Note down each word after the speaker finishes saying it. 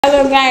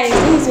Hello guys,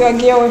 this is your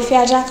girl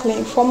Wefia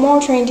Jacqueline. For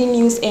more trending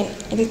news and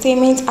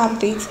entertainment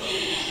updates,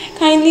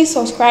 kindly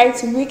subscribe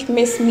to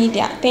Weekmix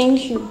Media.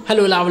 Thank you.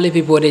 Hello lovely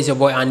people, this is your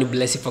boy Andy.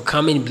 Bless you for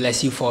coming,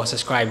 bless you for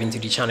subscribing to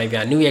the channel. If you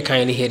are new here,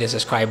 kindly hit the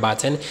subscribe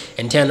button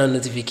and turn on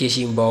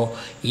notification bell.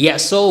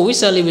 So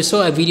recently we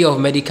saw a video of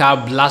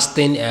Medikal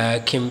blasting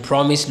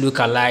Ppromise Look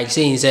alike,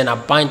 saying say na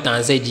pint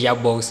and say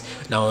box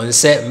now on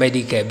set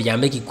Medikal be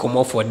make it come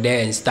off for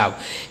there and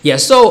stuff.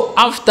 So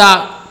after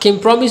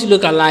Ppromise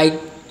Look alike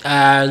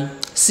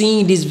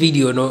seeing this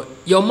video, no,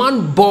 your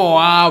man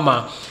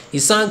Boama,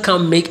 his son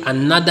can make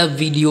another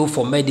video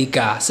for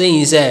Medikal,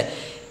 saying say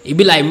it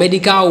be like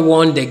Medikal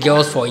want the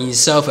girls for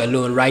himself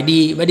alone, right?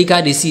 The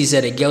Medikal they see say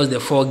the girls they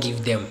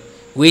forgive them.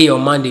 Where your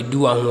man they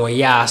do and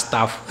yeah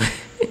stuff.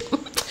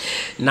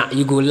 Now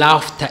you go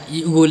laugh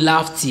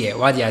here.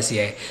 What you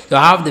say? So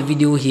I have the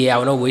video here. I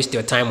will not waste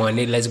your time on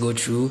it. Let's go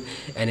through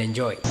and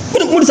enjoy.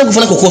 What is that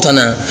for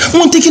now?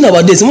 I'm thinking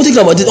about this. I'm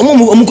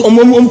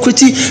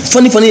pretty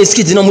funny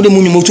skits. I'm going to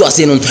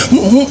say no.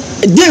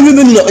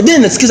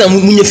 Then skits I'm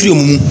going to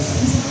free.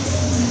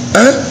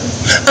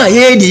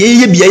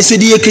 Yeah, so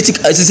the critic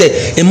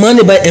say a man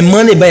by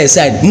a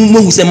side.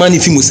 Who say money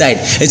film side?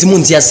 It's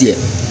Montias here.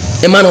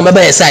 A man on my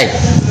by a side.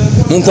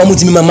 Won't come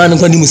to me, my man on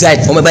the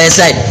side. On my by a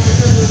side.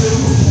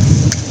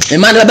 A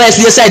man by a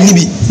side,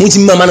 Nibi. Won't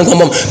me, my man on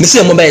my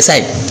by a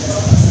side.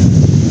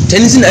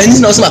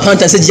 Anything also my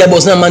pant and said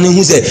Jabos now man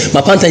who say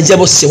my pant and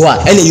Jabos say what?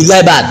 And you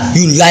lie bad.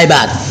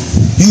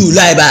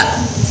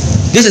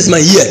 This is my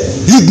year.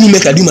 Leave me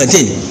make I do my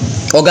thing.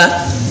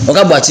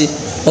 Oga Bachi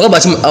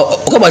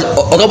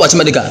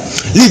Medikal.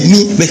 Leave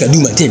me make I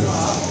do my thing.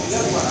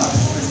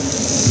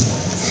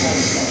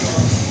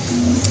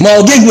 My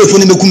gang way for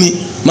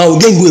Nimekumi. My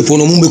gang way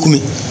for Nomumekumi.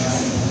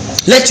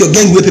 Let your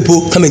gang way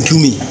people come and kill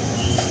me.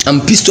 I'm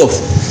pissed off.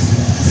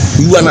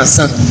 You are not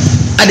son.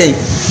 Aden,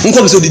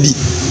 unko so didi.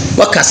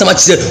 What can someone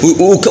say?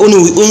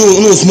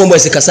 Oh, small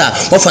boys, Kasa.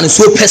 What fun is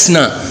so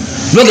personal.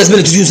 Long as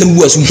many to do some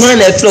words.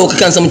 When I flow,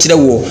 can some chida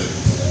war.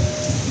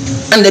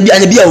 And the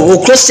Bia or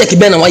cross check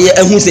Ben and why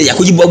who say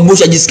Yakuji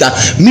Bosha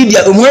Jiska.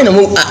 Media, when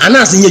I'm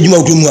asking you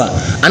Juma,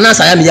 and as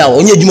I am Yao,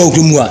 on your Juma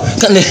Kumua.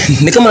 Can they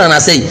come on and I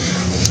say,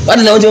 what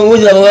do you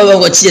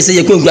what she say?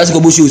 You couldn't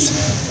classical bushes.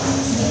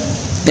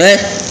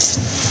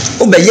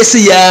 Obe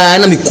yesi ya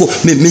na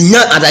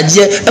menya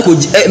adagye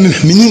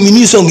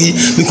mini songi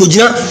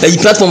mikojina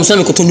platform so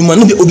mikoto nyuma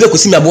no obi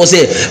akosi mi abo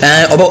se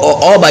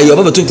oba yo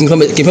oba to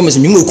confirm se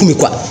nyuma okumi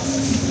kwa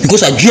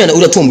because adwia na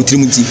odato mutiri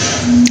muti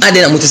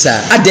aden na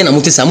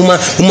mutisa muma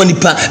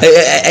nipa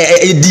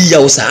edi ya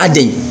osa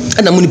aden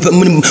na munipa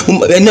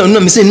no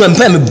me say no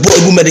mpa me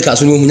bogu Medikal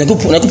so no na ko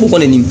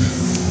nanim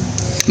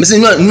me say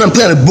no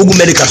mpa me bogu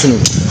Medikal so no.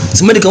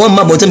 So Medikal one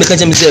mabot me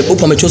catch me say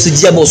opa me chose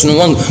Jabos no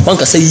one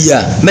ka say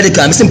ya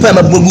Medikal me say mpa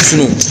me bogu so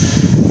no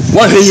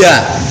one hwe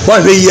ya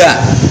mpa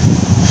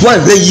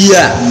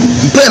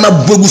me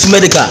bogu so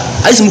Medikal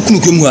ayi so mukunu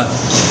kwemu ha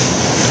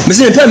me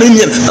say mpa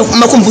me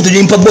makom ko to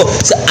mpa bo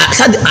say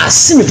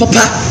asime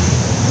papa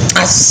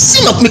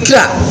asime me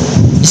kra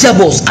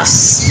Jabos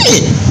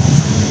asime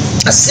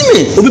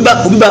obi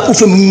ba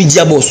ufem mi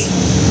Jabos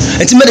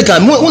enti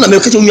Medikal wona me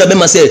catch me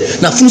abema say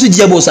na funu so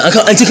Jabos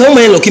anti kan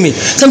man lock me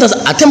sometimes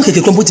attempt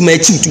keke put my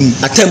team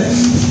attempt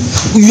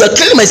you are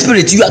killing my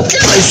spirit, you are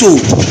killing my soul.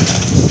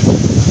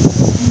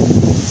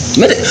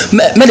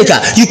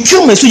 Medikal, you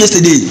killed my soul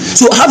yesterday,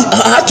 so I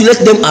have to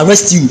let them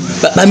arrest you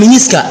by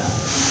Miniska.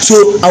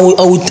 So I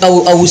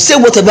will say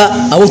whatever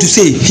I want to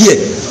say here.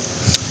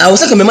 I will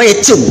say my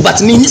too,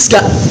 but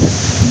Miniska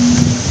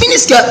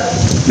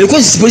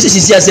because police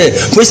station here say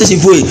police station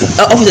for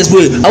officers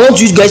for I want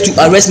you guys to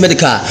arrest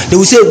Medikal. They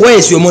will say where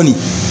is your money?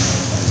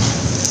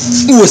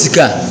 Who was the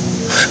car?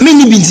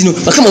 Mini bintino,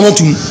 makama not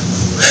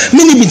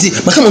mini binti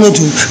makama not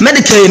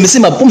Medikal me say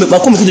my come to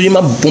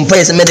my pompa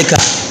yes Medikal.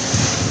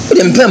 O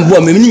dem pem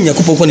bo me ni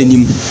nyakopo ko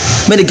nanim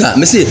Medikal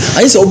me say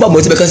I say oba mo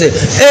te be say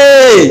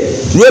hey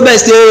Robert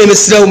stay me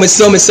sell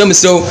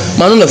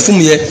man na fum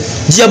ye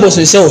Jabos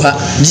en sell ha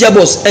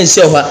Jabos en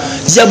sell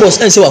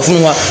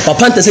afunu ha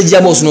papa nta say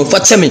Jabos no fa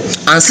cheme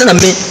ansa na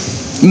me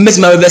miss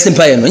my reverse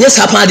empire no yes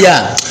happen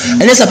dia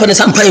and yes happen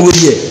some empire we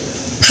here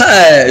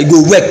hey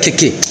go work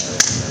keke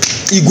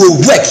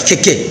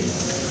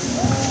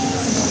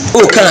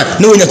oh kana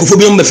no nya kofo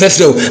bi mo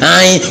fefreo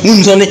ai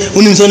unim so ne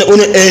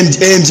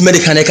AMG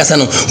Medikal na kasa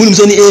no unim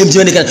so ne AMG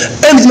Medikal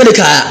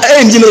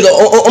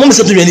o mo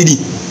se to nya di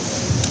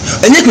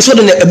enye ko so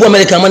do na ebo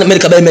Medikal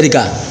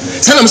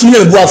sana mso nya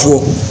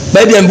mebuafo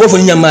ba bia mebuafo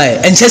nya mai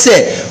enche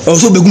se o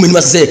so begu meni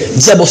ma se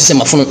Jabos se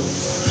mafono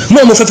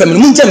mo fefe me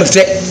muntia me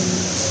fre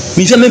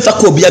mi fe me fa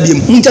ko bia bia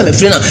muntia me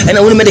fre na e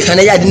na woni Medikal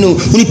na yade no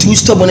woni tu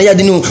stop na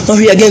yade no o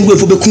hwe again go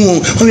fo beku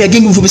o hwe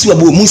again go fo besi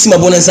wabo munsi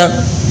mabo na nsa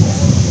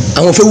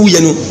awon fe wuye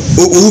no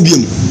o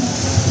biem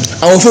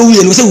awon fe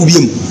wuye no se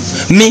wubiem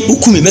me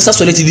ukumi me sa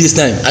solid this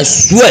time I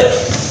swear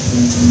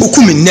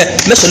ukumi ne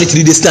me solid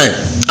this time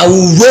I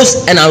will rose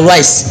and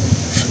arise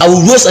I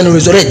will rose and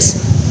resurrect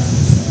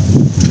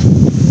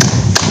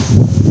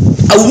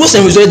I will not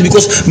result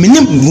because me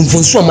name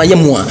from so my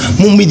yamwa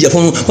media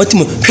from what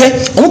him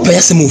omo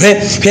payase mu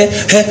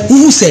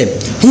who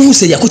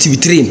say Yako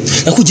TV3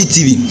 Yako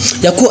GTV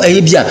Yako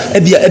ebia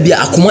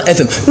Akoma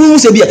FM who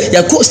say bia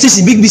Yako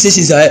station big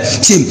stations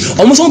team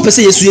almost one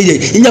person yesu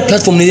in your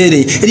platform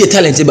dey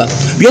talent ba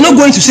we are not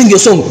going to sing your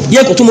song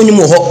ye ko to mo nyum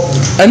ho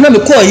and na me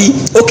call yi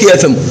okay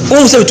FM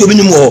who say to bi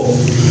nyum ho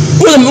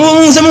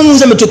who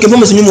say me to kempo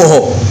me nyum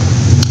ho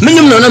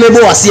menyum na me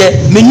bo wase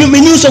me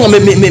song me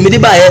dey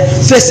buy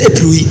 1st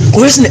April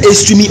correction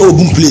streaming or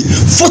boom play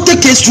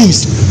 40k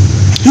streams.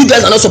 You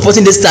guys are not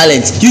supporting this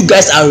talent. You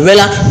guys are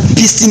rather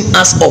pissing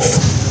us off.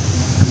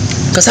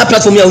 Cause that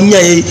platform here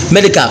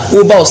Medikal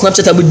over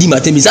Snapchat about D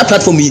Matemi. That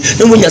platform here,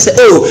 then when you say,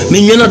 oh,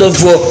 me you not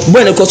for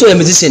when a control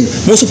musician,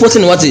 more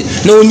supporting what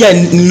no one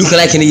look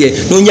like in here,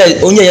 no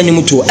one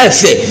mutu.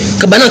 Fair.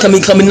 Kabana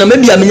coming na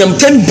maybe I mean 10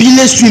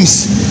 billion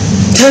streams.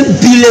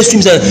 10 billion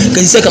streams can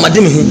you say come if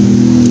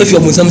you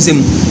are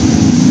something.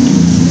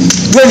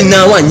 When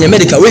now one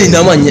Medikal, when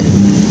now one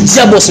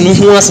Tia boss no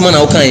who was man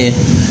okay.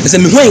 Say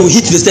me when you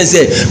hit the stand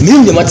say me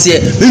the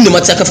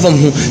matter ka from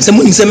who say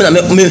me say me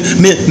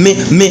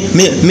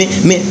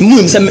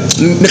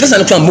kasa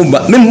na kwa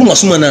bomba me bomba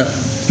suma na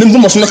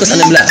kasa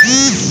na bla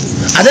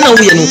I don't know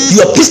where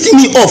you are pissing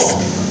me off.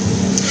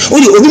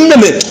 Obi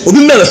me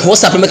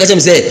WhatsApp me kasa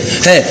me say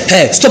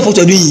hey stop what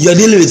you are doing. You are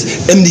dealing with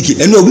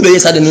MDK and no obi be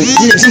yes I don't know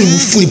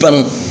fully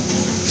pan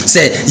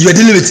say you are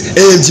dealing with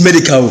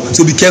Medikal,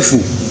 so be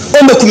careful.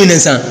 Oh me come in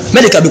nsa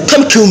Medikal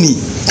come kill me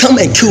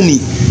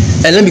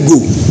and let me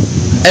go.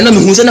 And I'm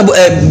who say na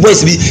boys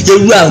be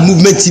you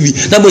movement TV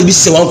na boys be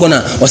say one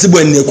corner or say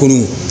boy na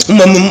ekono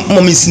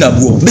mama si na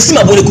bo be si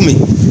ma bo ne kume ni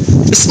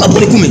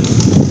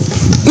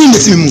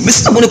meti me be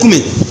si ma bo ne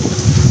kume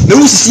me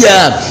wu sisi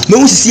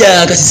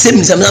ya ka se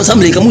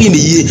sam le ka mu ye me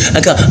yie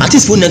aka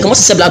artist phone na ka mo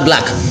se black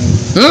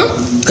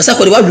ka sa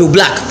ko de wa bi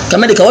black ka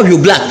Medikal wa bi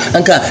black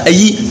anka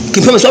ayi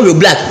kimfa me so wa bi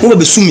black mo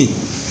be sumi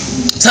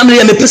Samle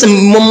ya me pese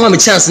mo me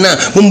chance na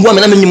mo mbo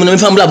me na me nyum na me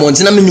fam bla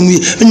bonti na me nyum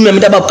me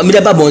da ba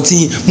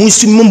bonti mo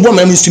sum mo mbo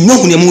me na me sum no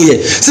hu ne mo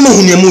ye se mo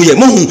hu ne mo ye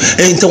mo hu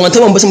entawanta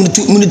mo pese mo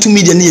tu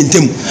media na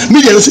yentem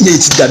media no so ye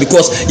chida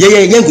because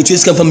ye go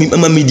choose come from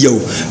media o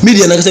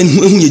media na ka se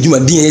hu ye juma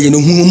din ye no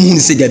hu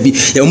se da bi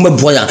ye mo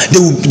boy they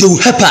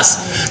will help us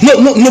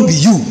no be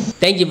you.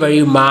 Thank you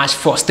very much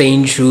for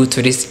staying true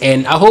to this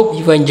end. I hope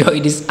you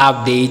enjoyed this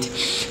update.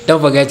 Don't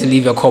forget to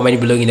leave your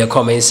comment below in the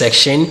comment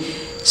section.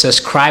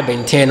 Subscribe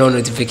and turn on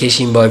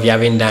notification bell if you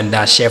haven't done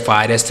that. Share for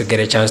others to get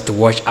a chance to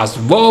watch as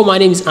well. My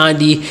name is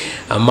Andy.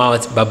 I'm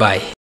out. Bye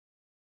bye.